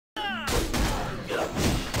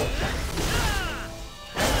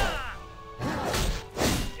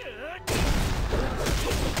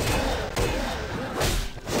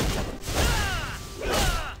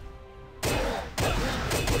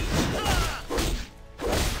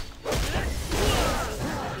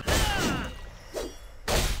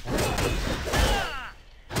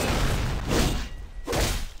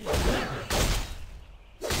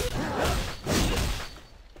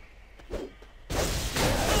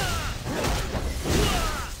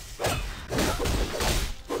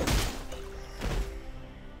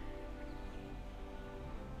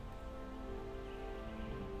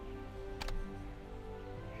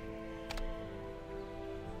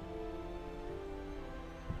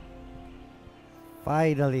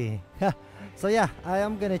Finally. So yeah, I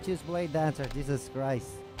am gonna choose Blade Dancer. Jesus Christ.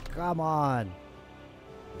 Come on.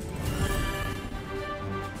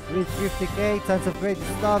 Reach 50k, tons of great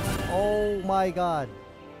stuff. Oh my god.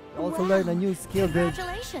 Also learn a new skill, dude.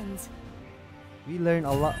 Congratulations. We learn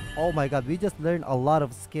a lot. Oh my god, we just learned a lot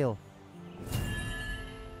of skill.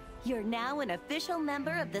 You're now an official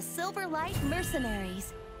member of the Silverlight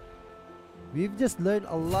Mercenaries. We've just learned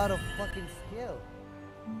a lot of fucking skill.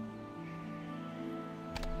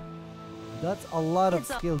 That's a lot of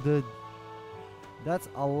skill, dude. That's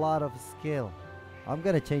a lot of skill. I'm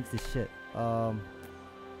gonna change this shit.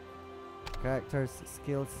 Characters,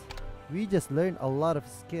 skills. We just learned a lot of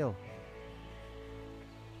skill.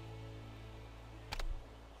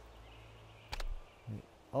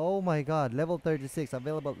 Oh my god, level 36,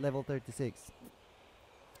 available at level 36.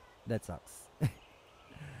 That sucks.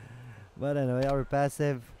 But anyway, our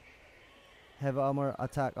passive, heavy armor,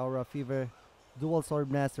 attack, aura, fever, dual sword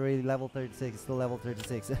mastery, level 36, still level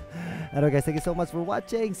 36. Anyway guys, thank you so much for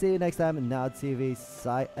watching. See you next time. And now TV,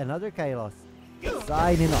 another KYRIOS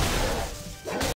signing off.